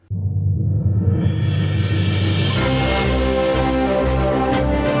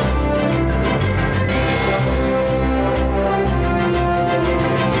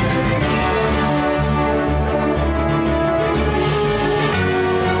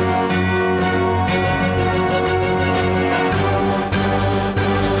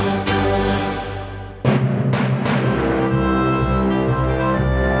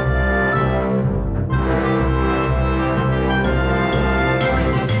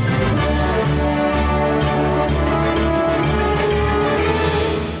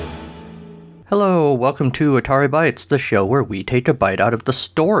Hello, welcome to Atari Bytes, the show where we take a bite out of the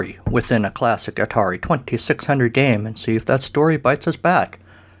story within a classic Atari 2600 game and see if that story bites us back.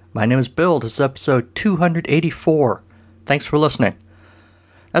 My name is Bill, this is episode 284. Thanks for listening.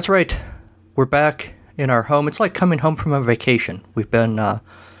 That's right, we're back in our home. It's like coming home from a vacation. We've been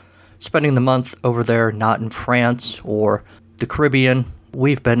spending the month over there, not in France or the Caribbean.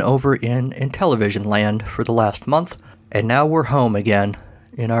 We've been over in television land for the last month, and now we're home again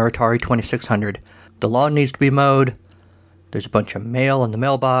in our Atari 2600. The lawn needs to be mowed. There's a bunch of mail in the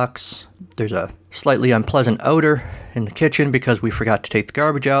mailbox. There's a slightly unpleasant odor in the kitchen because we forgot to take the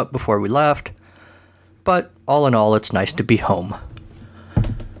garbage out before we left. But all in all, it's nice to be home.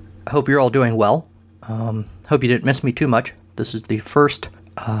 I hope you're all doing well. Hope you didn't miss me too much. This is the first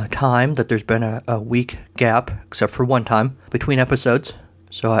time that there's been a week gap, except for one time, between episodes.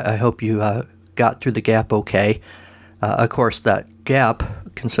 So I hope you got through the gap okay. Of course, that gap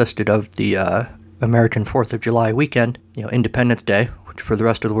consisted of the American 4th of July weekend, Independence Day, which for the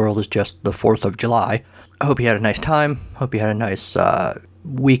rest of the world is just the 4th of July. I hope you had a nice time. Hope you had a nice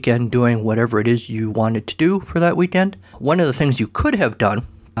weekend doing whatever it is you wanted to do for that weekend. One of the things you could have done,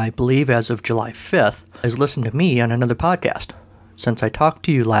 I believe as of July 5th, is listen to me on another podcast. Since I talked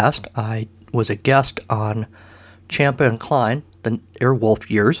to you last, I was a guest on Champa and Klein, the Airwolf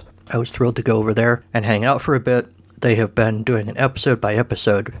years. I was thrilled to go over there and hang out for a bit. They have been doing an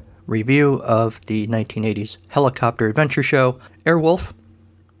episode-by-episode review of the 1980s helicopter adventure show, Airwolf,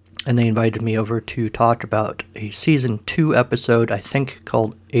 and they invited me over to talk about a Season 2 episode, I think,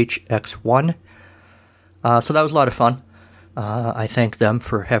 called HX1. So that was a lot of fun. I thank them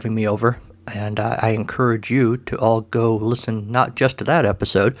for having me over, and I encourage you to all go listen not just to that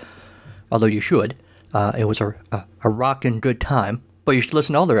episode, although you should. It was a rockin' good time, but you should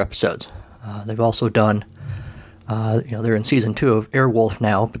listen to all their episodes. They've also done... they're in Season 2 of Airwolf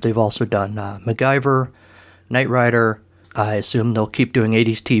now, but they've also done MacGyver, Knight Rider. I assume they'll keep doing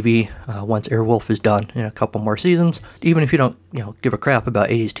 80s TV once Airwolf is done in a couple more seasons. Even if you don't, give a crap about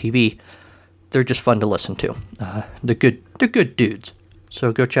 80s TV, they're just fun to listen to. They're good dudes.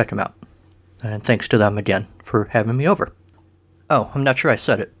 So go check them out. And thanks to them again for having me over. Oh, I'm not sure I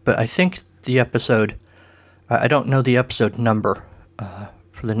said it, but I think the episode, I don't know the episode number,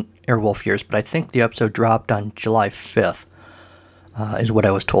 for the Airwolf years, but I think the episode dropped on July 5th, is what I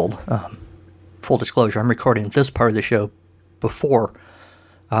was told. Full disclosure, I'm recording this part of the show before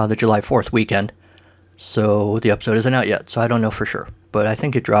the July 4th weekend, so the episode isn't out yet, so I don't know for sure, but I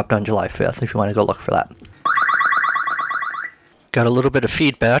think it dropped on July 5th, if you want to go look for that. Got a little bit of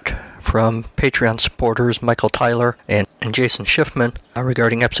feedback from Patreon supporters Michael Tyler and Jason Schiffman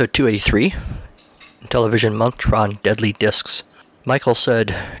regarding episode 283, Television Month Tron Deadly Discs. Michael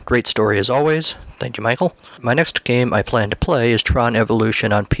said, great story as always. Thank you, Michael. My next game I plan to play is Tron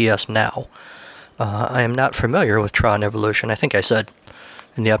Evolution on PS Now. I am not familiar with Tron Evolution. I think I said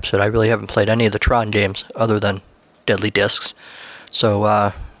in the episode I really haven't played any of the Tron games other than Deadly Discs.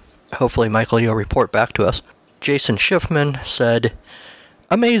 So hopefully, Michael, you'll report back to us. Jason Schiffman said,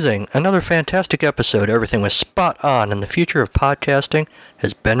 amazing. Another fantastic episode. Everything was spot on and the future of podcasting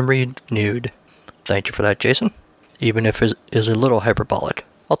has been renewed. Thank you for that, Jason. Even if it is a little hyperbolic.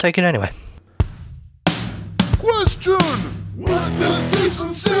 I'll take it anyway. Question! What does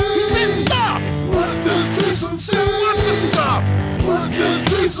Jason say? He says stuff! What does Jason say? Lots of stuff! What does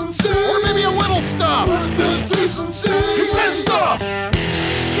Jason say? Or maybe a little stuff! What does Jason say? He says stuff!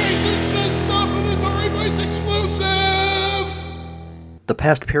 Jason says stuff in Atari Bytes exclusive! The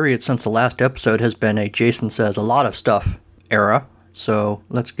past period since the last episode has been a Jason Says a Lot of Stuff era, so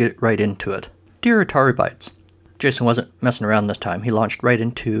let's get right into it. Dear Atari Bytes, Jason wasn't messing around this time. He launched right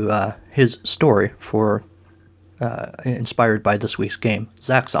into his story for inspired by this week's game,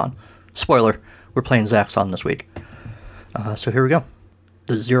 Zaxxon. Spoiler, we're playing Zaxxon this week. So here we go.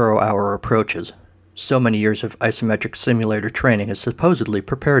 The 0 hour approaches. So many years of isometric simulator training has supposedly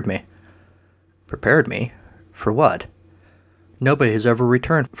prepared me. Prepared me? For what? Nobody has ever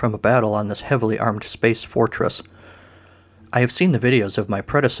returned from a battle on this heavily armed space fortress. I have seen the videos of my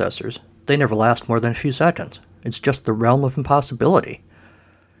predecessors. They never last more than a few seconds. It's just the realm of impossibility.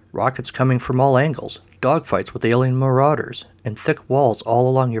 Rockets coming from all angles, dogfights with alien marauders, and thick walls all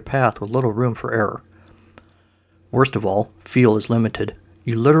along your path with little room for error. Worst of all, fuel is limited.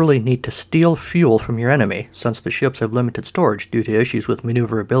 You literally need to steal fuel from your enemy, since the ships have limited storage due to issues with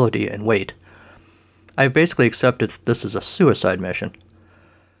maneuverability and weight. I have basically accepted that this is a suicide mission.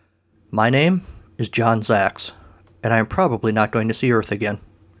 My name is John Zax, and I am probably not going to see Earth again.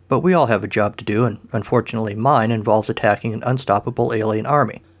 But we all have a job to do, and unfortunately mine involves attacking an unstoppable alien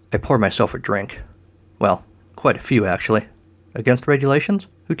army. I pour myself a drink. Well, quite a few, actually. Against regulations?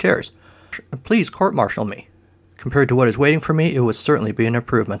 Who cares? Please court-martial me. Compared to what is waiting for me, it would certainly be an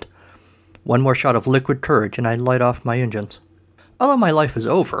improvement. One more shot of liquid courage and I'd light off my engines. Although my life is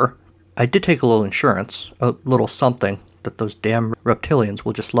over, I did take a little insurance, a little something that those damn reptilians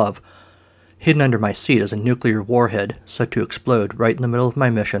will just love. Hidden under my seat is a nuclear warhead set to explode right in the middle of my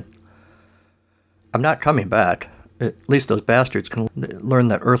mission. I'm not coming back. At least those bastards can learn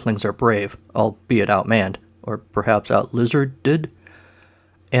that Earthlings are brave, albeit outmanned, or perhaps out-lizarded,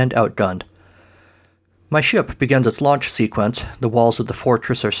 and outgunned. My ship begins its launch sequence. The walls of the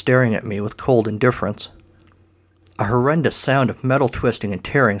fortress are staring at me with cold indifference. A horrendous sound of metal twisting and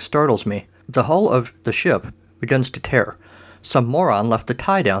tearing startles me. The hull of the ship begins to tear. Some moron left the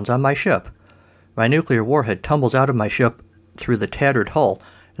tie-downs on my ship. My nuclear warhead tumbles out of my ship through the tattered hull,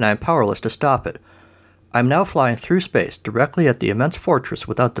 and I am powerless to stop it. I'm now flying through space, directly at the immense fortress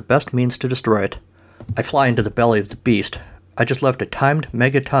without the best means to destroy it. I fly into the belly of the beast. I just left a timed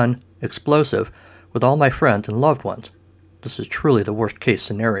megaton explosive with all my friends and loved ones. This is truly the worst-case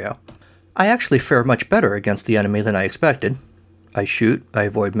scenario. I actually fare much better against the enemy than I expected. I shoot, I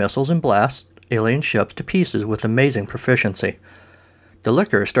avoid missiles and blast alien ships to pieces with amazing proficiency. The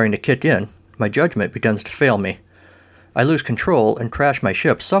liquor is starting to kick in. My judgment begins to fail me. I lose control and crash my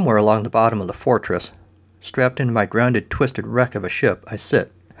ship somewhere along the bottom of the fortress. Strapped into my grounded, twisted wreck of a ship, I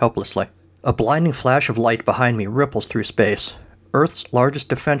sit, helplessly. A blinding flash of light behind me ripples through space. Earth's largest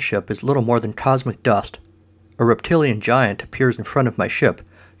defense ship is little more than cosmic dust. A reptilian giant appears in front of my ship,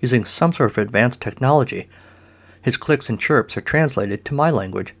 using some sort of advanced technology. His clicks and chirps are translated to my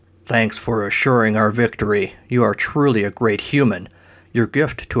language. Thanks for assuring our victory. You are truly a great human. Your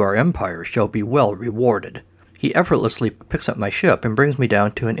gift to our empire shall be well rewarded. He effortlessly picks up my ship and brings me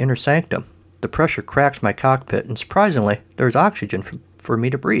down to an inner sanctum. The pressure cracks my cockpit, and surprisingly, there is oxygen for me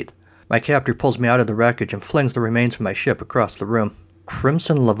to breathe. My captor pulls me out of the wreckage and flings the remains of my ship across the room.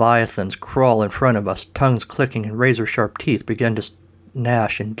 Crimson leviathans crawl in front of us, tongues clicking and razor-sharp teeth begin to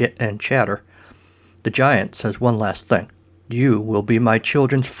gnash and chatter. The giant says one last thing. You will be my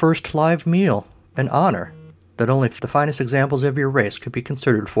children's first live meal, an honor that only the finest examples of your race could be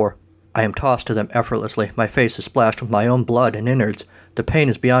considered for. I am tossed to them effortlessly. My face is splashed with my own blood and innards. The pain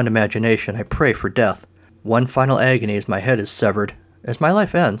is beyond imagination. I pray for death. One final agony as my head is severed. As my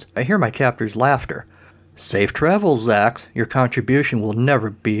life ends, I hear my captor's laughter. Safe travels, Zax. Your contribution will never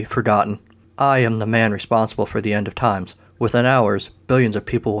be forgotten. I am the man responsible for the end of times. Within hours, billions of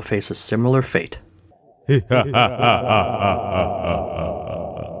people will face a similar fate.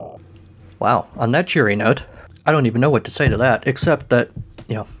 Wow, on that cheery note, I don't even know what to say to that, except that,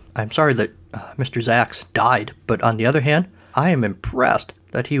 I'm sorry that Mr. Zax died, but on the other hand, I am impressed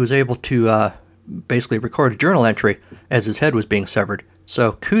that he was able to basically record a journal entry as his head was being severed.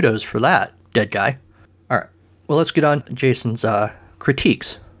 So kudos for that, dead guy. All right, well, let's get on Jason's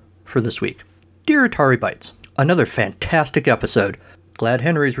critiques for this week. Dear Atari Bytes, another fantastic episode. Glad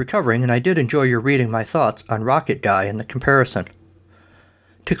Henry's recovering, and I did enjoy your reading my thoughts on Rocket Guy and the comparison.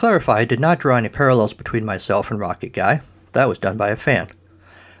 To clarify, I did not draw any parallels between myself and Rocket Guy. That was done by a fan.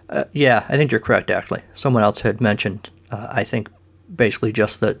 Yeah, I think you're correct, actually. Someone else had mentioned, I think, basically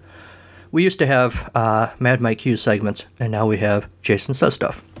just that we used to have Mad Mike Hughes segments, and now we have Jason Says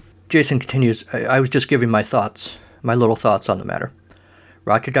Stuff. Jason continues, I was just giving my thoughts, my little thoughts on the matter.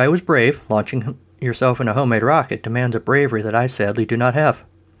 Rocket Guy was brave. Launching yourself in a homemade rocket demands a bravery that I sadly do not have.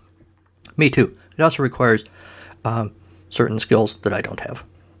 Me too. It also requires certain skills that I don't have.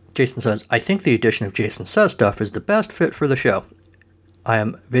 Jason says, I think the addition of Jason Says Stuff is the best fit for the show. I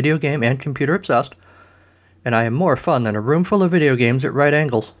am video game and computer obsessed, and I am more fun than a room full of video games at right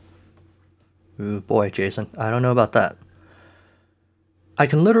angles. Ooh, boy, Jason, I don't know about that. I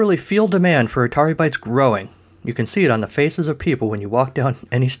can literally feel demand for Atari Bytes growing. You can see it on the faces of people when you walk down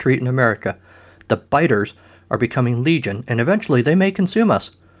any street in America. The biters are becoming legion, and eventually they may consume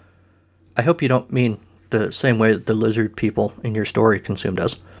us. I hope you don't mean the same way that the lizard people in your story consumed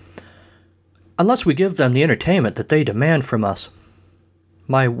us. Unless we give them the entertainment that they demand from us.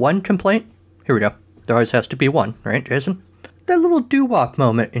 My one complaint? Here we go. There always has to be one, right, Jason? That little doo-wop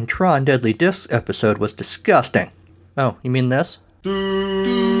moment in Tron Deadly Discs episode was disgusting. Oh, you mean this? A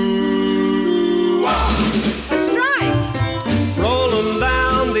strike! Rolling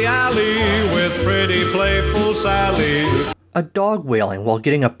down the alley with pretty playful Sally. A dog wailing while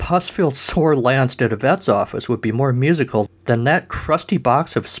getting a pus-filled sore lanced at a vet's office would be more musical than that crusty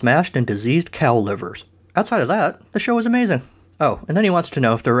box of smashed and diseased cow livers. Outside of that, the show was amazing. Oh, and then he wants to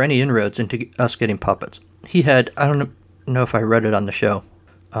know if there were any inroads into us getting puppets. He had, I don't know if I read it on the show,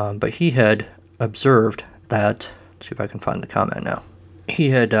 but he had observed that, let's see if I can find the comment now. He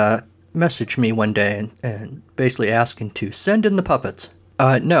had messaged me one day and basically asking to send in the puppets.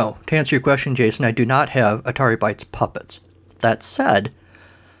 No. To answer your question, Jason, I do not have Atari Bytes puppets. That said,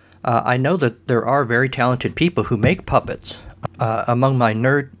 I know that there are very talented people who make puppets. Among my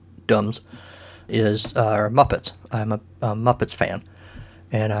nerddoms are Muppets. I'm a Muppets fan.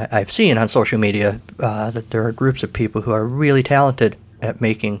 And I've seen on social media that there are groups of people who are really talented at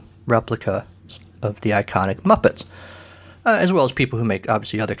making replicas of the iconic Muppets, as well as people who make,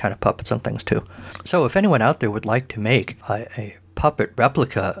 obviously, other kind of puppets and things, too. So if anyone out there would like to make a puppet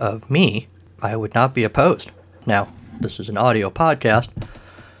replica of me, I would not be opposed. Now, this is an audio podcast,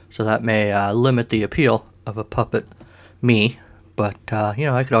 so that may limit the appeal of a puppet me, but,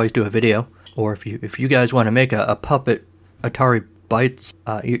 I could always do a video. Or if you guys want to make a puppet Atari Bytes,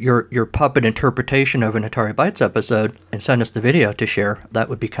 your puppet interpretation of an Atari Bytes episode, and send us the video to share, that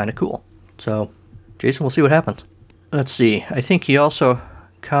would be kind of cool. So, Jason, we'll see what happens. Let's see. I think he also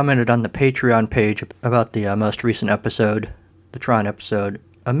commented on the Patreon page about the most recent episode, the Tron episode.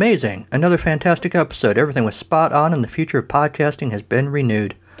 Amazing. Another fantastic episode. Everything was spot on, and the future of podcasting has been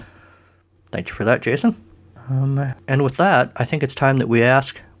renewed. Thank you for that, Jason. And with that, I think it's time that we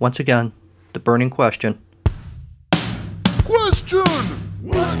ask, once again, the burning question. Question!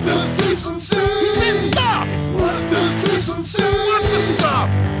 What does Jason say? He says stuff! What does Jason say? Lots of stuff!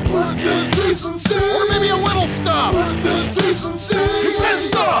 What does Jason say? Or maybe a little stuff! What does Jason say? He says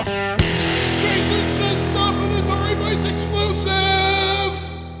stuff! Jason says stuff, an Atari Bytes exclusive!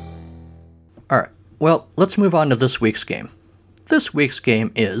 Alright, well, let's move on to this week's game. This week's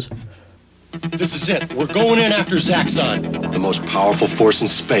game is... This is it. We're going in after Zaxxon, the most powerful force in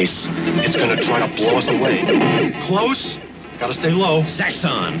space. It's gonna try to blow us away. Close? Gotta stay low.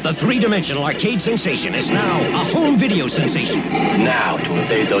 Zaxxon, the three-dimensional arcade sensation, is now a home video sensation. Now to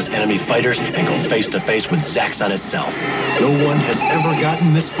evade those enemy fighters and go face-to-face with Zaxxon itself. No one has ever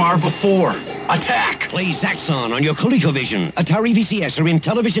gotten this far before. Attack! Play Zaxxon on your ColecoVision, Atari VCS, or in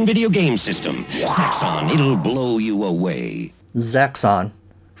television video game system. Zaxxon, it'll blow you away. Zaxxon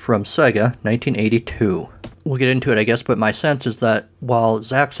from Sega, 1982. We'll get into it, I guess, but my sense is that while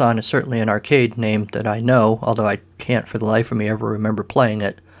Zaxxon is certainly an arcade name that I know, although I can't for the life of me ever remember playing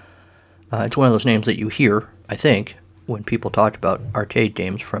it, it's one of those names that you hear, I think, when people talk about arcade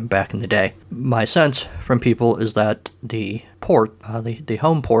games from back in the day. My sense from people is that the port, the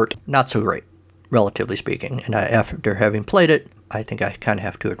home port, not so great, relatively speaking, and after having played it, I think I kind of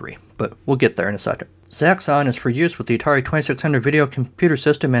have to agree, but we'll get there in a second. Zaxxon is for use with the Atari 2600 video computer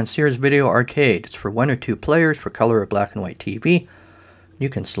system and Sears Video Arcade. It's for 1 or 2 players for color or black and white TV. You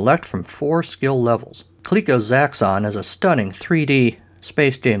can select from 4 skill levels. Coleco Zaxxon is a stunning 3D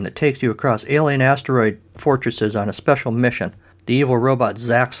space game that takes you across alien asteroid fortresses on a special mission. The evil robot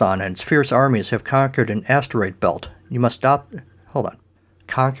Zaxxon and its fierce armies have conquered an asteroid belt. You must stop... Hold on.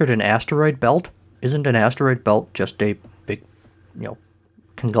 Conquered an asteroid belt? Isn't an asteroid belt just a big,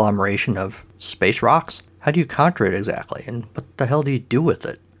 conglomeration of space rocks? How do you conquer it exactly? And what the hell do you do with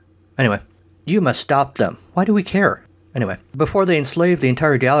it? Anyway, you must stop them. Why do we care? Anyway, before they enslave the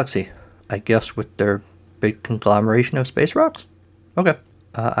entire galaxy, I guess with their big conglomeration of space rocks? Okay.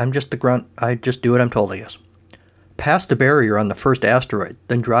 I'm just the grunt. I just do what I'm told, I guess. Pass the barrier on the first asteroid,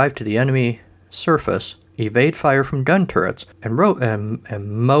 then drive to the enemy surface, evade fire from gun turrets, and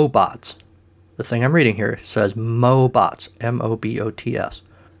MOBOTs. The thing I'm reading here says MOBOTs, M-O-B-O-T-S.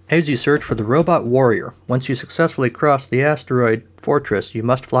 As you search for the robot warrior, once you successfully cross the asteroid fortress, you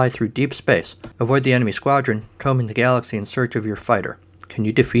must fly through deep space. Avoid the enemy squadron, combing the galaxy in search of your fighter. Can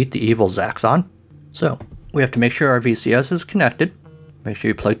you defeat the evil Zaxxon? So, we have to make sure our VCS is connected. Make sure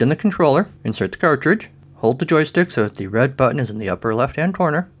you plugged in the controller, insert the cartridge, hold the joystick so that the red button is in the upper left-hand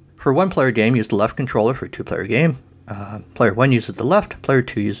corner. For a one-player game, use the left controller. For a two-player game, player 1 uses the left, player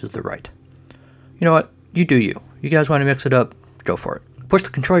 2 uses the right. You know what? You do you. You guys want to mix it up? Go for it. Push the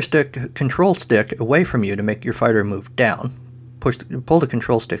control stick away from you to make your fighter move down. Pull the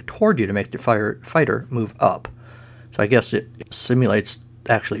control stick toward you to make the fighter move up. So I guess it simulates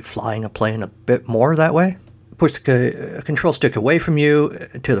actually flying a plane a bit more that way. Push the control stick away from you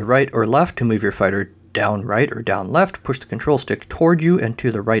to the right or left to move your fighter down right or down left. Push the control stick toward you and to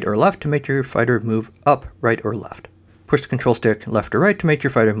the right or left to make your fighter move up right or left. Push the control stick left or right to make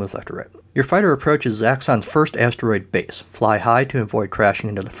your fighter move left or right. Your fighter approaches Zaxxon's first asteroid base. Fly high to avoid crashing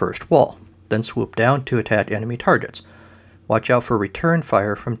into the first wall. Then swoop down to attack enemy targets. Watch out for return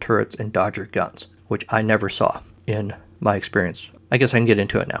fire from turrets and Dodger guns, which I never saw in my experience. I guess I can get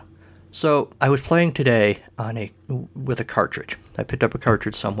into it now. So I was playing today with a cartridge. I picked up a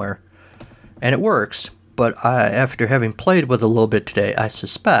cartridge somewhere, and it works, but after having played with it a little bit today, I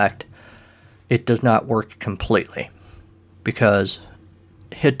suspect it does not work completely, because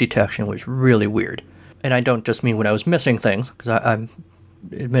hit detection was really weird. And I don't just mean when I was missing things, because I'm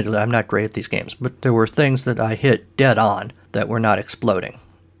admittedly, I'm not great at these games, but there were things that I hit dead on that were not exploding.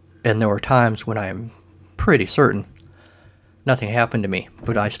 And there were times when I am pretty certain nothing happened to me,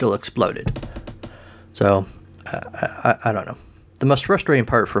 but I still exploded. So, I don't know. The most frustrating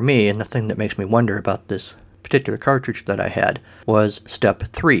part for me, and the thing that makes me wonder about this particular cartridge that I had, was step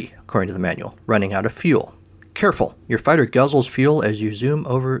 3, according to the manual, running out of fuel. Careful, your fighter guzzles fuel as you zoom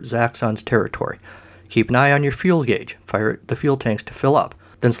over Zaxxon's territory. Keep an eye on your fuel gauge. Fire the fuel tanks to fill up.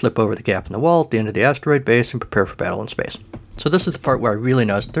 Then slip over the gap in the wall at the end of the asteroid base and prepare for battle in space. So this is the part where I really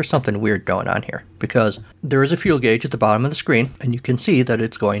noticed there's something weird going on here, because there is a fuel gauge at the bottom of the screen, and you can see that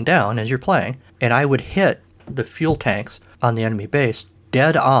it's going down as you're playing, and I would hit the fuel tanks on the enemy base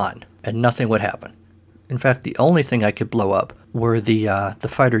dead on, and nothing would happen. In fact, the only thing I could blow up were the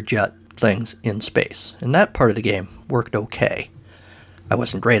fighter jet things in space, and that part of the game worked okay. I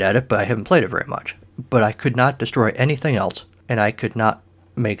wasn't great at it, but I haven't played it very much. But I could not destroy anything else, and I could not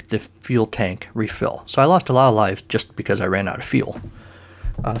make the fuel tank refill. So I lost a lot of lives just because I ran out of fuel.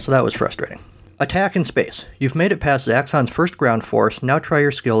 So that was frustrating. Attack in space. You've made it past Zaxxon's first ground force. Now try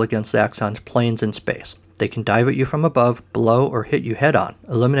your skill against Zaxxon's planes in space. They can dive at you from above, below, or hit you head on.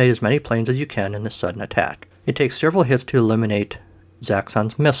 Eliminate as many planes as you can in this sudden attack. It takes several hits to eliminate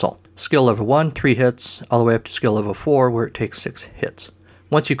Zaxxon's missile. Skill level 1, 3 hits, all the way up to skill level 4, where it takes 6 hits.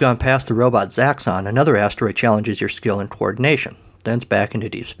 Once you've gone past the robot Zaxxon, another asteroid challenges your skill and coordination. Then it's back into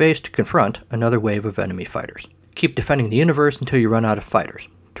deep space to confront another wave of enemy fighters. Keep defending the universe until you run out of fighters.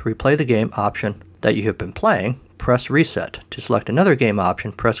 To replay the game option that you have been playing, press reset. To select another game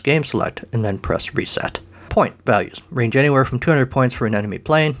option, press game select, and then press reset. Point values. Range anywhere from 200 points for an enemy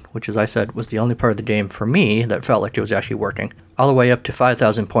plane, which as I said was the only part of the game for me that felt like it was actually working, all the way up to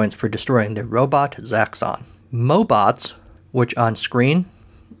 5,000 points for destroying the robot Zaxxon. Mobots, which on screen,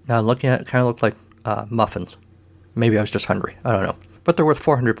 now I'm looking at it, kind of look like muffins. Maybe I was just hungry. I don't know. But they're worth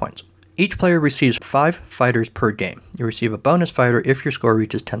 400 points. Each player receives 5 fighters per game. You receive a bonus fighter if your score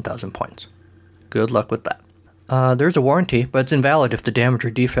reaches 10,000 points. Good luck with that. There's a warranty, but it's invalid if the damage or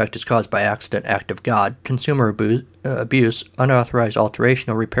defect is caused by accident, act of God, consumer abuse, unauthorized alteration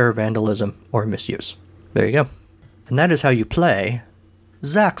or repair, vandalism, or misuse. There you go. And that is how you play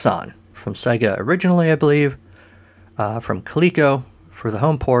Zaxxon. From Sega originally, I believe. From Coleco for the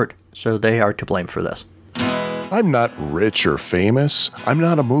home port, so they are to blame for this. I'm not rich or famous. I'm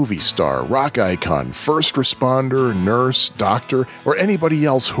not a movie star, rock icon, first responder, nurse, doctor, or anybody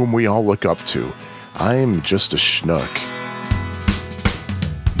else whom we all look up to. I'm just a schnook.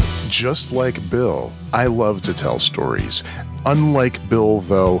 Just like Bill, I love to tell stories. Unlike Bill,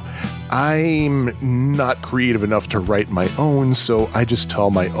 though, I'm not creative enough to write my own, so I just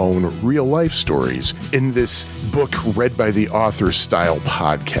tell my own real-life stories in this book read by the author style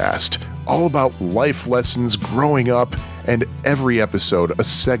podcast. All about life lessons, growing up, and every episode a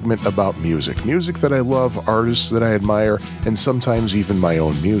segment about music. Music that I love, artists that I admire, and sometimes even my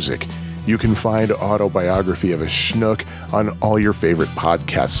own music. You can find Autobiography of a Schnook on all your favorite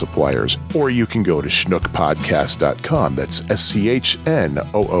podcast suppliers, or you can go to schnookpodcast.com. That's SCHNOOK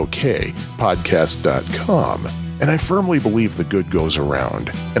podcast.com. And I firmly believe the good goes around,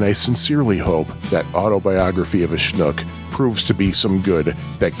 and I sincerely hope that Autobiography of a Schnook proves to be some good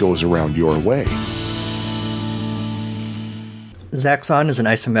that goes around your way. Zaxxon is an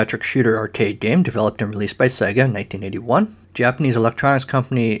isometric shooter arcade game developed and released by Sega in 1981. Japanese electronics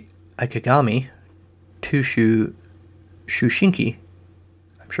company Ikegami Shushinki,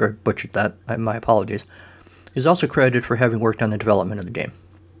 I'm sure I butchered that, my apologies, is also credited for having worked on the development of the game.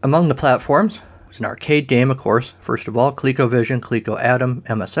 Among the platforms, it was an arcade game, of course, first of all, ColecoVision, Coleco Adam,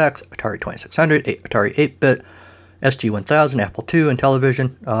 MSX, Atari 2600, Atari 8-bit, SG-1000, Apple II, and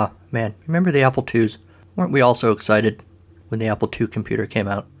television. Man, remember the Apple IIs? Weren't we all so excited when the Apple II computer came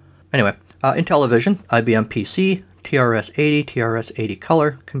out? Anyway, in television, IBM PC, TRS-80, TRS-80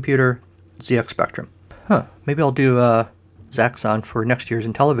 Color computer, ZX Spectrum. Maybe I'll do Zaxxon for next year's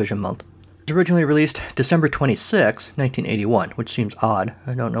Intellivision month. It was originally released December 26, 1981, which seems odd.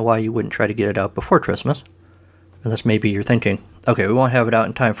 I don't know why you wouldn't try to get it out before Christmas. Unless maybe you're thinking, okay, we won't have it out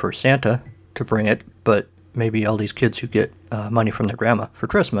in time for Santa to bring it, but maybe all these kids who get money from their grandma for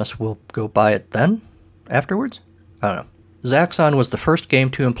Christmas will go buy it then? Afterwards? I don't know. Zaxxon was the first game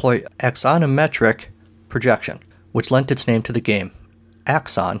to employ axonometric projection, which lent its name to the game.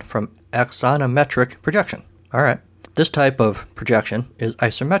 Axon from axonometric projection. Alright. This type of projection is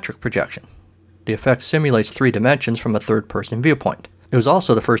isometric projection. The effect simulates 3 dimensions from a third-person viewpoint. It was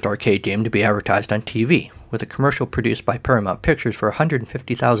also the first arcade game to be advertised on TV, with a commercial produced by Paramount Pictures for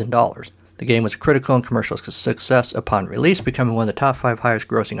 $150,000. The game was a critical and commercial success upon release, becoming one of the top 5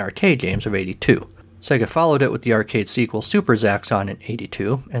 highest-grossing arcade games of '82. Sega followed it with the arcade sequel Super Zaxxon in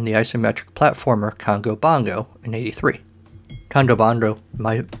 82 and the isometric platformer Congo Bongo in 83. Congo Bongo, in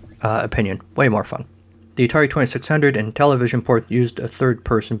my opinion, way more fun. The Atari 2600 and television port used a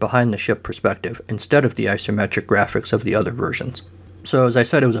third-person behind-the-ship perspective instead of the isometric graphics of the other versions. So as I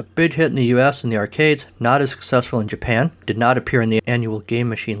said, it was a big hit in the US and the arcades, not as successful in Japan, did not appear in the annual Game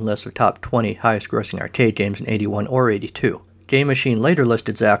Machine list of top 20 highest-grossing arcade games in 81 or 82. Game Machine later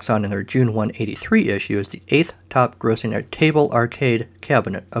listed Zaxxon in their June 1, 83 issue as the 8th top-grossing table arcade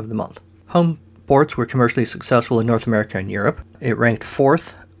cabinet of the month. Home ports were commercially successful in North America and Europe. It ranked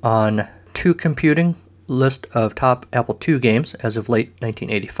 4th on 2 Computing list of top Apple II games as of late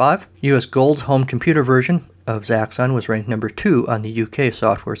 1985. US Gold's home computer version of Zaxxon was ranked number 2 on the UK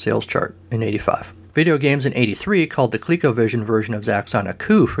software sales chart in 85. Video Games in 83 called the ColecoVision version of Zaxxon a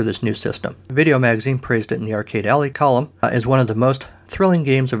coup for this new system. Video Magazine praised it in the Arcade Alley column as one of the most thrilling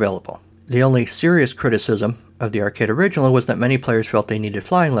games available. The only serious criticism of the arcade original was that many players felt they needed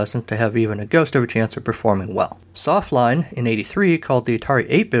flying lessons to have even a ghost of a chance of performing well. Softline in 83 called the Atari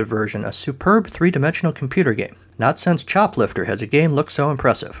 8-bit version a superb three-dimensional computer game. Not since Choplifter has a game looked so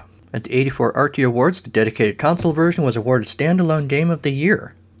impressive. At the 84 Artie Awards, the dedicated console version was awarded Standalone Game of the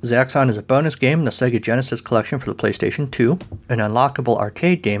Year. Zaxxon is a bonus game in the Sega Genesis Collection for the PlayStation 2, an unlockable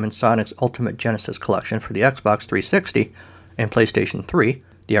arcade game in Sonic's Ultimate Genesis Collection for the Xbox 360 and PlayStation 3.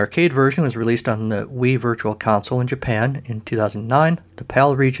 The arcade version was released on the Wii Virtual Console in Japan in 2009, the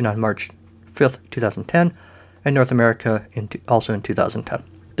PAL region on March 5th, 2010, and North America also in 2010.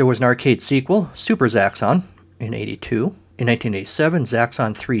 There was an arcade sequel, Super Zaxxon, in 82. In 1987,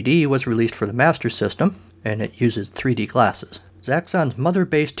 Zaxxon 3D was released for the Master System, and it uses 3D glasses. Zaxxon's Mother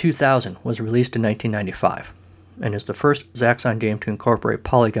Base 2000 was released in 1995, and is the first Zaxxon game to incorporate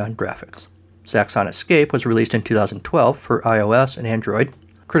polygon graphics. Zaxxon Escape was released in 2012 for iOS and Android,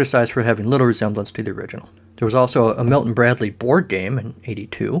 criticized for having little resemblance to the original. There was also a Milton Bradley board game in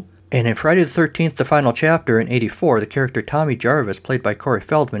 82, and in Friday the 13th, the final chapter in 84, the character Tommy Jarvis, played by Corey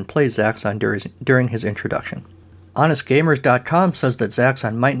Feldman, plays Zaxxon during his introduction. HonestGamers.com says that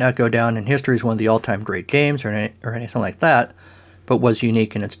Zaxxon might not go down in history as one of the all-time great games or anything like that, but was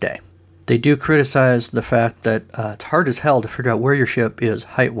unique in its day. They do criticize the fact that it's hard as hell to figure out where your ship is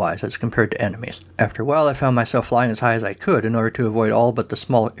height-wise as compared to enemies. After a while, I found myself flying as high as I could in order to avoid all but the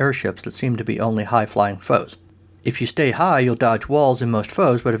small airships that seem to be only high-flying foes. If you stay high, you'll dodge walls and most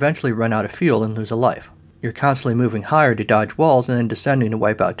foes, but eventually run out of fuel and lose a life. You're constantly moving higher to dodge walls and then descending to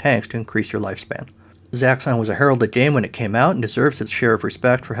wipe out tanks to increase your lifespan. Zaxxon was a heralded game when it came out and deserves its share of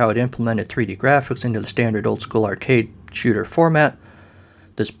respect for how it implemented 3D graphics into the standard old-school arcade shooter format.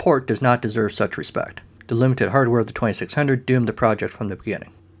 This port does not deserve such respect. The limited hardware of the 2600 doomed the project from the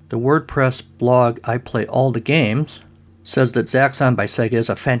beginning. The WordPress blog I Play All the Games says that Zaxxon by Sega is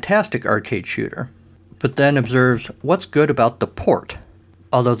a fantastic arcade shooter, but then observes what's good about the port.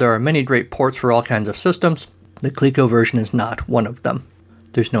 Although there are many great ports for all kinds of systems, the Coleco version is not one of them.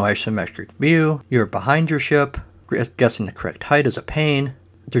 There's no isometric view, you're behind your ship, guessing the correct height is a pain,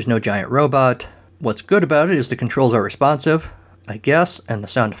 there's no giant robot. What's good about it is the controls are responsive, I guess, and the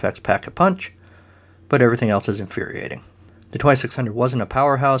sound effects pack a punch, but everything else is infuriating. The 2600 wasn't a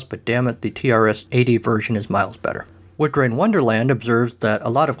powerhouse, but damn it, the TRS-80 version is miles better. Woodgrain Wonderland observes that a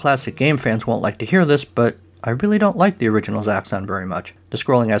lot of classic game fans won't like to hear this, but I really don't like the original Zaxxon very much. The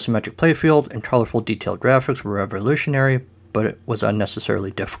scrolling isometric playfield and colorful detailed graphics were revolutionary, but it was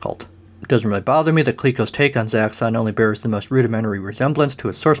unnecessarily difficult. It doesn't really bother me that Coleco's take on Zaxxon only bears the most rudimentary resemblance to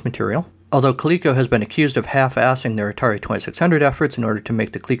its source material. Although Coleco has been accused of half-assing their Atari 2600 efforts in order to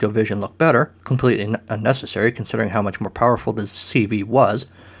make the ColecoVision look better, completely unnecessary considering how much more powerful the CV was,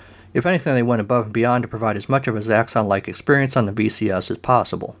 if anything they went above and beyond to provide as much of a Zaxxon-like experience on the VCS as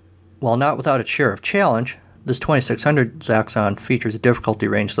possible. While not without its share of challenge, this 2600 Zaxxon features a difficulty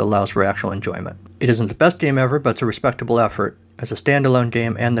range that allows for actual enjoyment. It isn't the best game ever, but it's a respectable effort as a standalone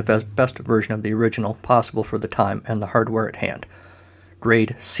game and the best version of the original possible for the time and the hardware at hand.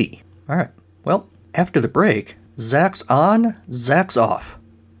 Grade C. Alright, well, after the break, Zax on, Zax off.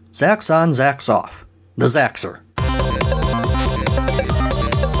 Zax on, Zax off. The Zaxer.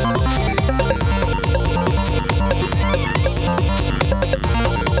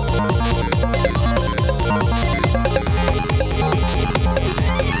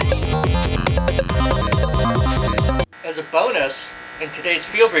 As a bonus, in today's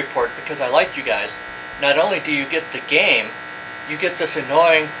field report, because I liked you guys, not only do you get the game, you get this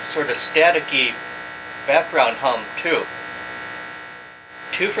annoying, sort of staticky background hum, too.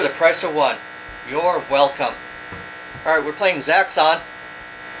 2 for the price of 1. You're welcome. Alright, we're playing Zaxxon.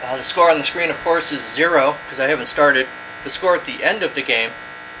 The score on the screen, of course, is 0, because I haven't started. The score at the end of the game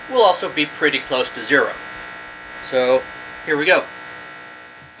will also be pretty close to 0. So, here we go.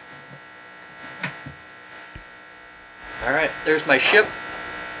 Alright, there's my ship.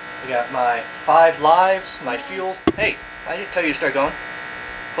 I got my 5 lives, my fuel. Hey, I didn't tell you to start going.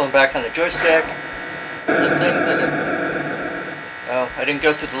 Pulling back on the joystick. There's a thing that... Oh, I didn't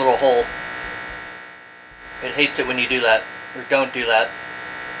go through the little hole. It hates it when you do that. Or don't do that.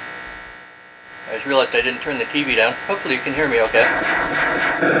 I just realized I didn't turn the TV down. Hopefully you can hear me okay.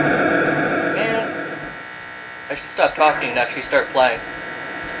 And I should stop talking and actually start playing.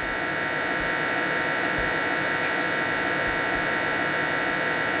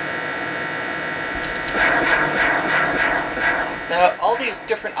 Now, all these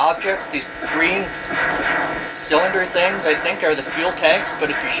different objects, these green cylinder things, I think are the fuel tanks, but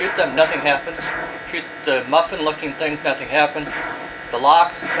if you shoot them, nothing happens. Shoot the muffin-looking things, nothing happens. The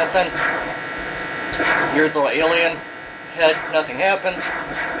locks, nothing. Weird little alien head, nothing happens.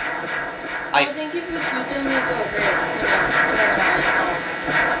 I think if you shoot them, you go red.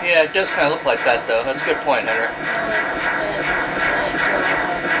 Yeah, it does kind of look like that, though. That's a good point, Henry.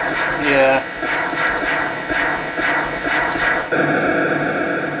 Yeah.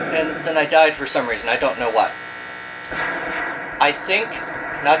 And then I died for some reason. I don't know what. I think,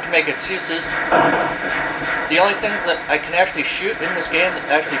 not to make excuses, the only things that I can actually shoot in this game that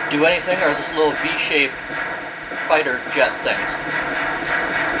actually do anything are this little V-shaped fighter jet things.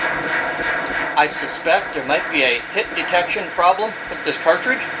 I suspect there might be a hit detection problem with this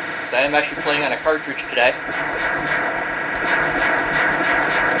cartridge, because I am actually playing on a cartridge today.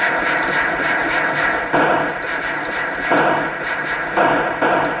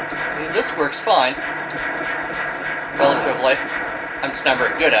 This works fine, relatively. I'm just not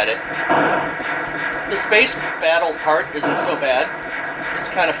very good at it. The space battle part isn't so bad. It's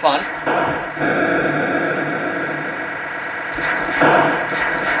kind of fun.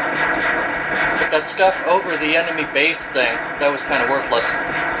 But that stuff over the enemy base thing, that was kind of worthless.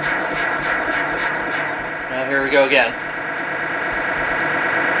 Now here we go again.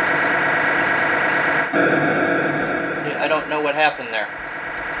 Yeah, I don't know what happened there.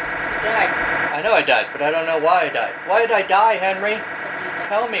 Died. I know I died, but I don't know why I died. Why did I die, Henry?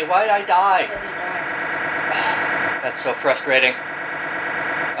 Tell me, why did I die? That's so frustrating.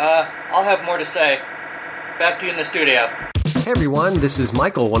 I'll have more to say. Back to you in the studio. Hey everyone, this is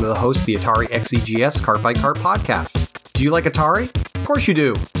Michael, one of the hosts of the Atari XEGS Cart by Cart podcast. Do you like Atari? Of course you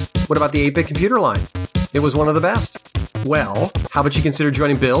do. What about the 8-bit computer line? It was one of the best. Well, how about you consider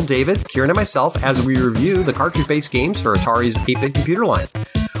joining Bill, David, Kieran, and myself as we review the cartridge-based games for Atari's 8-bit computer line.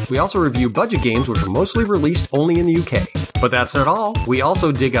 We also review budget games which are mostly released only in the UK. But that's not all. We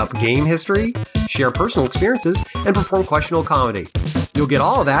also dig up game history, share personal experiences, and perform questionable comedy. You'll get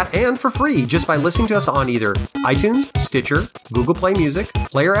all of that and for free just by listening to us on either iTunes, Stitcher, Google Play Music,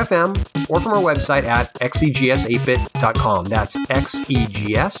 Player FM, or from our website at xegs8bit.com. That's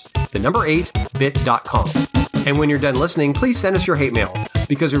xegs, the number 8bit.com. And when you're done listening, please send us your hate mail,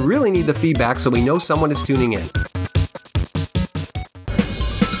 because we really need the feedback so we know someone is tuning in.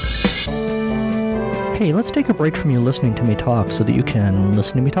 Hey, let's take a break from you listening to me talk so that you can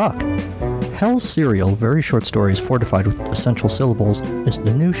listen to me talk. Hell's Cereal, Very Short Stories Fortified with Essential Syllables, is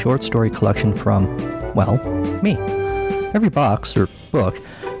the new short story collection from, well, me. Every box, or book,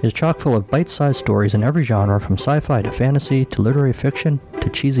 is chock full of bite-sized stories in every genre, from sci-fi to fantasy to literary fiction to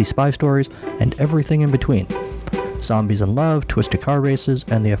cheesy spy stories and everything in between. Zombies in love, twisted car races,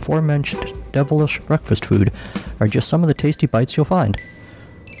 and the aforementioned devilish breakfast food are just some of the tasty bites you'll find.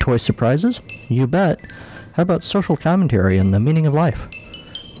 Toy surprises? You bet. How about social commentary and the meaning of life?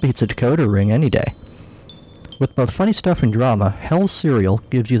 Beats a decoder ring any day. With both funny stuff and drama, Hell's Cereal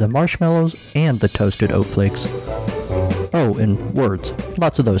gives you the marshmallows and the toasted oat flakes. Oh, and words.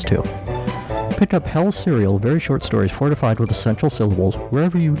 Lots of those too. Pick up Hell's Cereal, Very Short Stories Fortified with Essential Syllables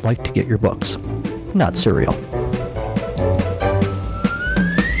wherever you like to get your books. Not cereal.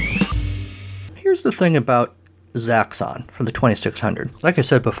 Here's the thing about Zaxxon for the 2600. Like I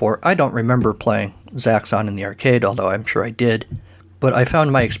said before, I don't remember playing Zaxxon in the arcade, although I'm sure I did. But I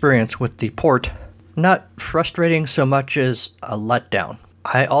found my experience with the port not frustrating so much as a letdown.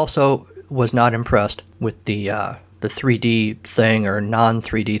 I also was not impressed with the 3D thing or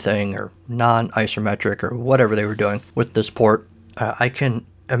non-3D thing or non-isometric or whatever they were doing with this port. I can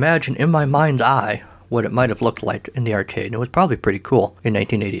imagine in my mind's eye what it might have looked like in the arcade, and it was probably pretty cool in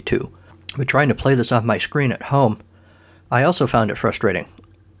 1982. But trying to play this on my screen at home, I also found it frustrating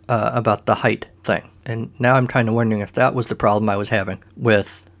about the height thing. And now I'm kind of wondering if that was the problem I was having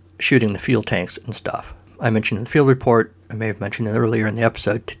with shooting the fuel tanks and stuff. I mentioned in the field report I may have mentioned it earlier in the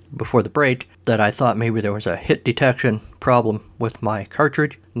episode before the break that I thought maybe there was a hit detection problem with my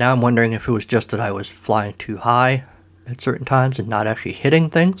cartridge. Now I'm wondering if it was just that I was flying too high at certain times and not actually hitting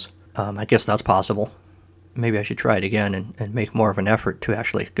things. I guess that's possible. Maybe I should try it again and make more of an effort to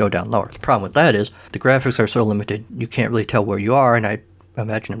actually go down lower. The problem with that is the graphics are so limited you can't really tell where you are, and I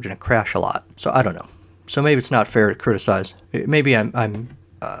imagine I'm going to crash a lot. So I don't know. So maybe it's not fair to criticize. Maybe I'm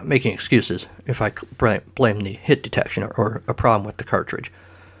making excuses if I blame the hit detection or a problem with the cartridge.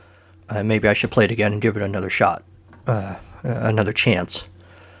 Maybe I should play it again and give it another shot, another chance.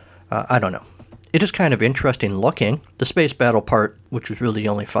 I don't know. It is kind of interesting looking. The space battle part, which was really the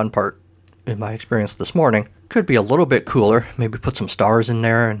only fun part in my experience this morning, could be a little bit cooler. Maybe put some stars in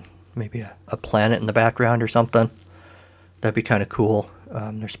there and maybe a planet in the background or something. That'd be kind of cool.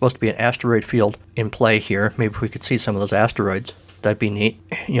 There's supposed to be an asteroid field in play here. Maybe if we could see some of those asteroids, that'd be neat.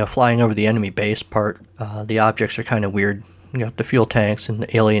 Flying over the enemy base part, the objects are kind of weird. You got the fuel tanks and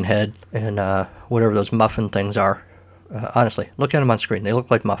the alien head and whatever those muffin things are. Honestly, look at them on screen. They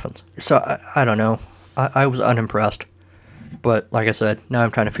look like muffins. So, I don't know. I was unimpressed. But, like I said, now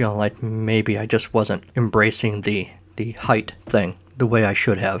I'm kind of feeling like maybe I just wasn't embracing the height thing the way I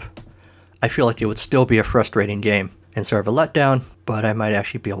should have. I feel like it would still be a frustrating game and sort of a letdown, but I might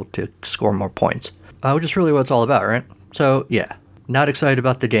actually be able to score more points. Which is really what it's all about, right? So, yeah. Not excited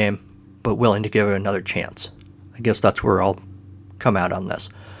about the game, but willing to give it another chance. I guess that's where I'll come out on this.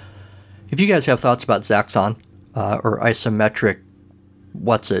 If you guys have thoughts about Zaxxon, or isometric,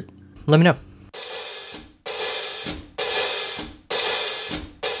 what's it? Let me know.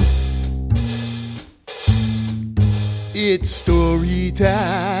 It's story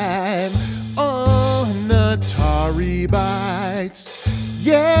time on Atari Bytes.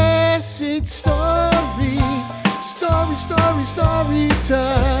 Yes, it's story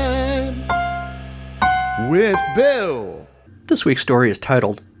time with Bill. This week's story is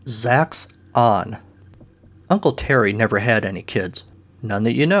titled Zaxxon. Uncle Terry never had any kids. None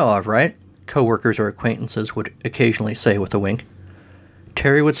that you know of, right? Coworkers or acquaintances would occasionally say with a wink.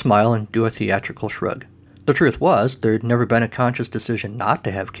 Terry would smile and do a theatrical shrug. The truth was, there had never been a conscious decision not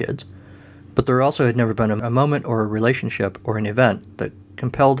to have kids, but there also had never been a moment or a relationship or an event that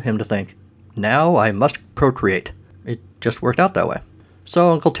compelled him to think, now I must procreate. It just worked out that way.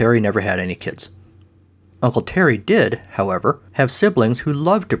 So Uncle Terry never had any kids. Uncle Terry did, however, have siblings who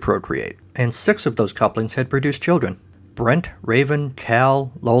loved to procreate, and 6 of those couplings had produced children. Brent, Raven,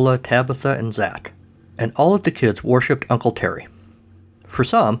 Cal, Lola, Tabitha, and Zach. And all of the kids worshipped Uncle Terry. For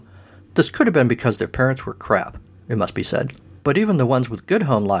some, this could have been because their parents were crap, it must be said. But even the ones with good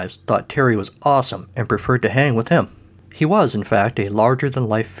home lives thought Terry was awesome and preferred to hang with him. He was, in fact, a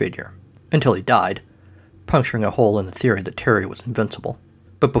larger-than-life figure. Until he died, puncturing a hole in the theory that Terry was invincible.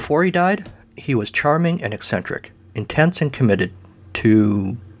 But before he died, he was charming and eccentric, intense and committed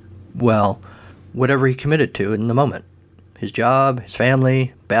to, well, whatever he committed to in the moment. His job, his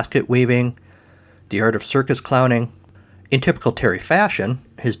family, basket weaving, the art of circus clowning. In typical Terry fashion,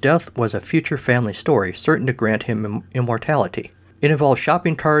 his death was a future family story certain to grant him immortality. It involved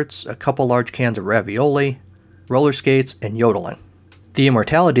shopping carts, a couple large cans of ravioli, roller skates, and yodeling. The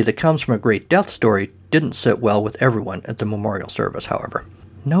immortality that comes from a great death story didn't sit well with everyone at the memorial service, however.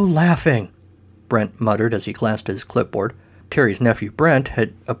 No laughing, Brent muttered as he glanced at his clipboard. Terry's nephew Brent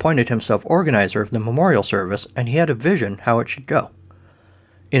had appointed himself organizer of the memorial service, and he had a vision how it should go.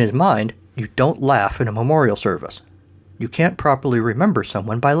 In his mind, you don't laugh in a memorial service. You can't properly remember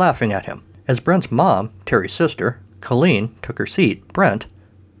someone by laughing at him. As Brent's mom, Terry's sister, Colleen, took her seat, Brent,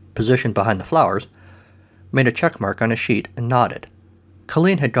 positioned behind the flowers, made a check mark on a sheet and nodded.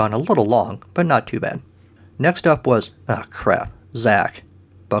 Colleen had gone a little long, but not too bad. Next up was, Zach.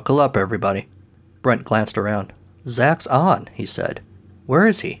 Buckle up, everybody. Brent glanced around. Zach's on, he said. Where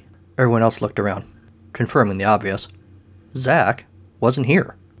is he? Everyone else looked around, confirming the obvious. Zach wasn't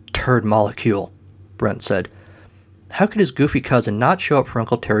here. Turd molecule, Brent said. How could his goofy cousin not show up for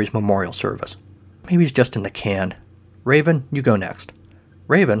Uncle Terry's memorial service? Maybe he's just in the can. Raven, you go next.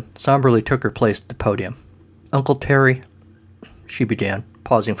 Raven somberly took her place at the podium. Uncle Terry, she began,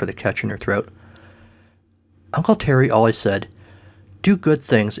 pausing for the catch in her throat. Uncle Terry always said, do good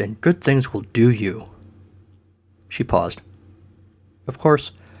things and good things will do you. She paused. Of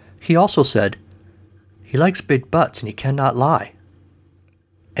course, he also said, he likes big butts and he cannot lie.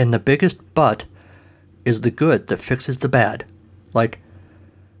 And the biggest butt is the good that fixes the bad. Like,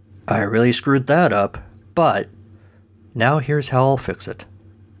 I really screwed that up, but now here's how I'll fix it.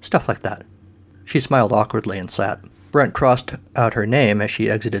 Stuff like that. She smiled awkwardly and sat. Brent crossed out her name as she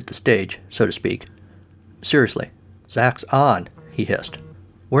exited the stage, so to speak. Seriously, Zach's on, he hissed.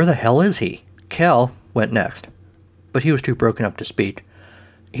 Where the hell is he? Cal went next. but he was too broken up to speak.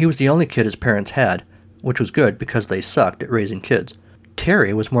 He was the only kid his parents had, which was good because they sucked at raising kids.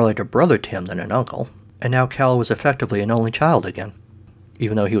 Terry was more like a brother to him than an uncle, and now Cal was effectively an only child again,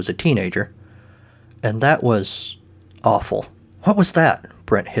 even though he was a teenager. And that was awful. What was that?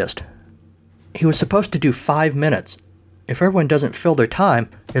 Brent hissed. He was supposed to do 5 minutes. If everyone doesn't fill their time,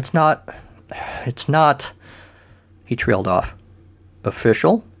 it's not... He trailed off.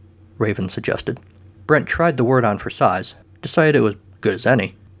 Official? Raven suggested. Brent tried the word on for size, decided it was good as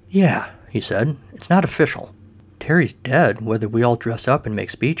any. Yeah, he said, it's not official. Terry's dead, whether we all dress up and make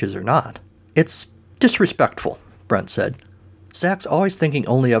speeches or not. It's disrespectful, Brent said. Zach's always thinking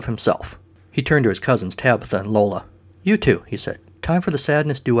only of himself. He turned to his cousins Tabitha and Lola. You two, he said. Time for the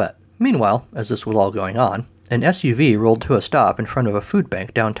sadness duet. Meanwhile, as this was all going on, an SUV rolled to a stop in front of a food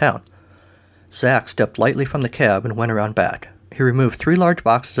bank downtown. Zach stepped lightly from the cab and went around back. He removed 3 large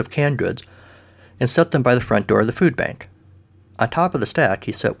boxes of canned goods and set them by the front door of the food bank. On top of the stack,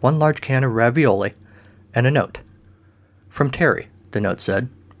 he set 1 large can of ravioli and a note. From Terry, the note said.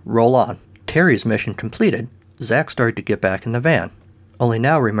 Roll on. Terry's mission completed, Zach started to get back in the van, only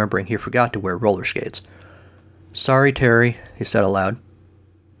now remembering he forgot to wear roller skates. Sorry, Terry, he said aloud.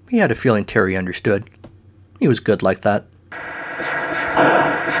 He had a feeling Terry understood. He was good like that.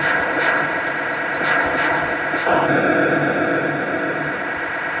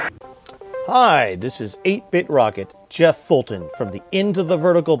 Hi, this is 8-Bit Rocket, Jeff Fulton from the Into the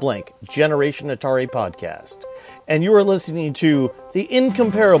Vertical Blank Generation Atari podcast. And you are listening to the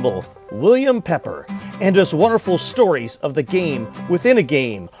incomparable William Pepper and his wonderful stories of the game within a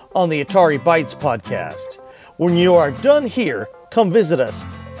game on the Atari Bytes podcast. When you are done here, come visit us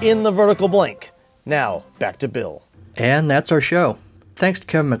in the Vertical Blank. Now, back to Bill. And that's our show. Thanks to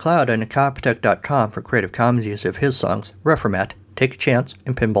Kevin MacLeod and Incompetech.com for Creative Commons use of his songs, Reformat, Take a Chance,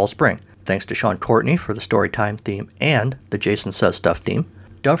 and Pinball Spring. Thanks to Sean Courtney for the Storytime theme and the Jason Says Stuff theme.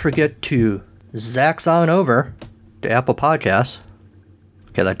 Don't forget to zax on over to Apple Podcasts.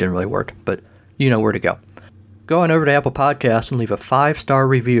 Okay, that didn't really work, but you know where to go. Go on over to Apple Podcasts and leave a 5-star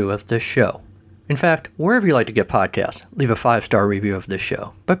review of this show. In fact, wherever you like to get podcasts, leave a 5-star review of this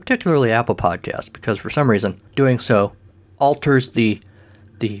show, but particularly Apple Podcasts, because for some reason, doing so alters the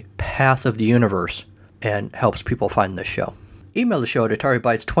path of the universe and helps people find this show. Email the show at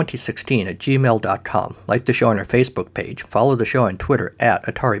AtariBytes2016@gmail.com. Like the show on our Facebook page. Follow the show on Twitter at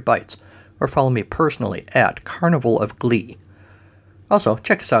AtariBytes. Or follow me personally at Carnival of Glee. Also,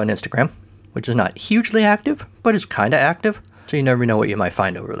 check us out on Instagram, which is not hugely active, but is kind of active, so you never know what you might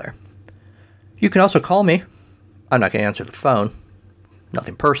find over there. You can also call me. I'm not going to answer the phone.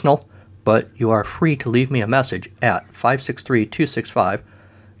 Nothing personal, but you are free to leave me a message at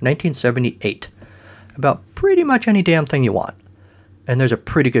 563-265-1978 about pretty much any damn thing you want. And there's a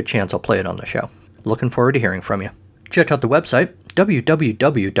pretty good chance I'll play it on the show. Looking forward to hearing from you. Check out the website,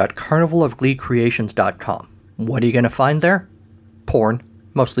 www.carnivalofgleecreations.com. What are you going to find there? Porn.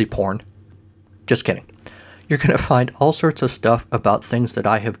 Mostly porn. Just kidding. You're going to find all sorts of stuff about things that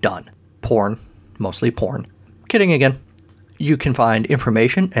I have done. Porn. Mostly porn. Kidding again. You can find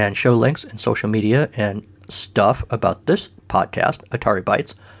information and show links and social media and stuff about this podcast, Atari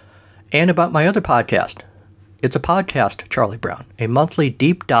Bytes, and about my other podcast. It's a podcast, Charlie Brown, a monthly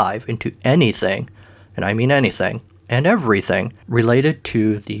deep dive into anything, and I mean anything, and everything related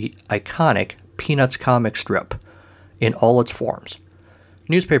to the iconic Peanuts comic strip in all its forms.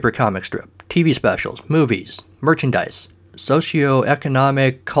 Newspaper comic strip, TV specials, movies, merchandise,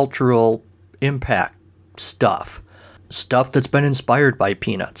 socio-economic, cultural impact stuff. Stuff that's been inspired by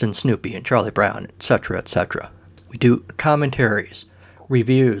Peanuts and Snoopy and Charlie Brown, etc., etc. We do commentaries,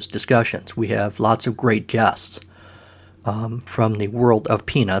 reviews, discussions. We have lots of great guests from the world of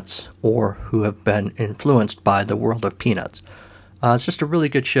Peanuts or who have been influenced by the world of Peanuts. It's just a really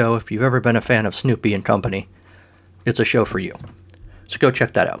good show. If you've ever been a fan of Snoopy and Company, it's a show for you. So go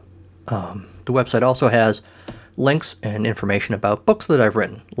check that out. The website also has links and information about books that I've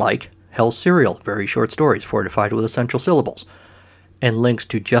written, like Hell's Cereal, very short stories fortified with essential syllables, and links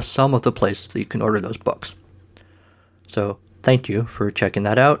to just some of the places that you can order those books. So thank you for checking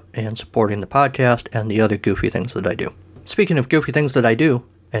that out and supporting the podcast and the other goofy things that I do. Speaking of goofy things that I do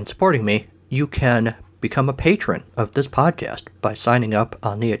and supporting me, you can become a patron of this podcast by signing up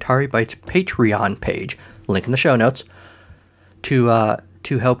on the Atari Bytes Patreon page, link in the show notes, to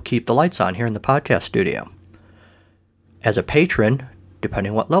help keep the lights on here in the podcast studio. As a patron,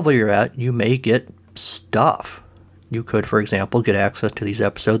 depending on what level you're at, you may get stuff. You could, for example, get access to these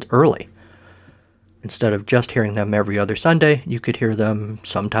episodes early. Instead of just hearing them every other Sunday, you could hear them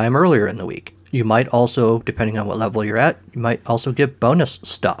sometime earlier in the week. You might also, depending on what level you're at, you might also get bonus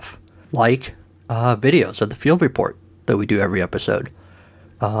stuff, like videos of the field report that we do every episode,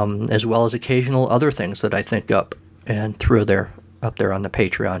 as well as occasional other things that I think up and throw up there on the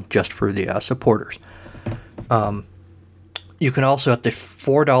Patreon just for the supporters. You can also, at the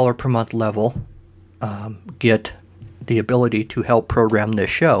 $4 per month level, get the ability to help program this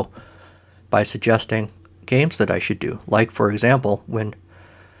show by suggesting games that I should do. Like, for example, when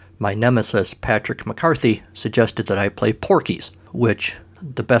my nemesis, Patrick McCarthy, suggested that I play Porky's, which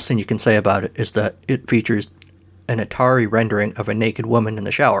the best thing you can say about it is that it features an Atari rendering of a naked woman in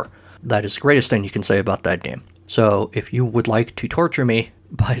the shower. That is the greatest thing you can say about that game. So if you would like to torture me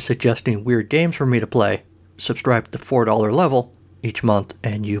by suggesting weird games for me to play, subscribe to the $4 level each month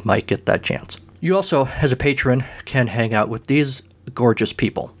and you might get that chance. You also, as a patron, can hang out with these gorgeous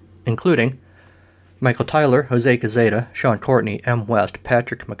people, including Michael Tyler, Jose Gazeta, Sean Courtney, M. West,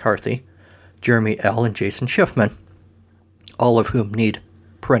 Patrick McCarthy, Jeremy L., and Jason Schiffman, all of whom need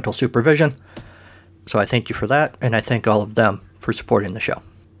parental supervision. So I thank you for that, and I thank all of them for supporting the show.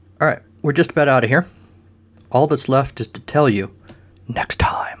 All right, we're just about out of here. All that's left is to tell you, next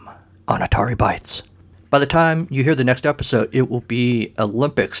time on Atari Bytes. By the time you hear the next episode, it will be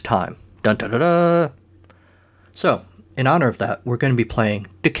Olympics time. Dun da da da. So, in honor of that, we're going to be playing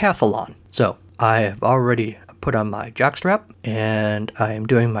Decathlon. So, I have already put on my jockstrap, and I am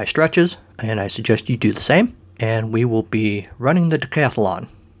doing my stretches, and I suggest you do the same. And we will be running the Decathlon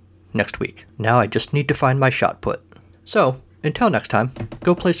next week. Now I just need to find my shot put. So, until next time,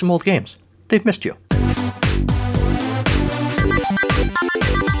 go play some old games. They've missed you.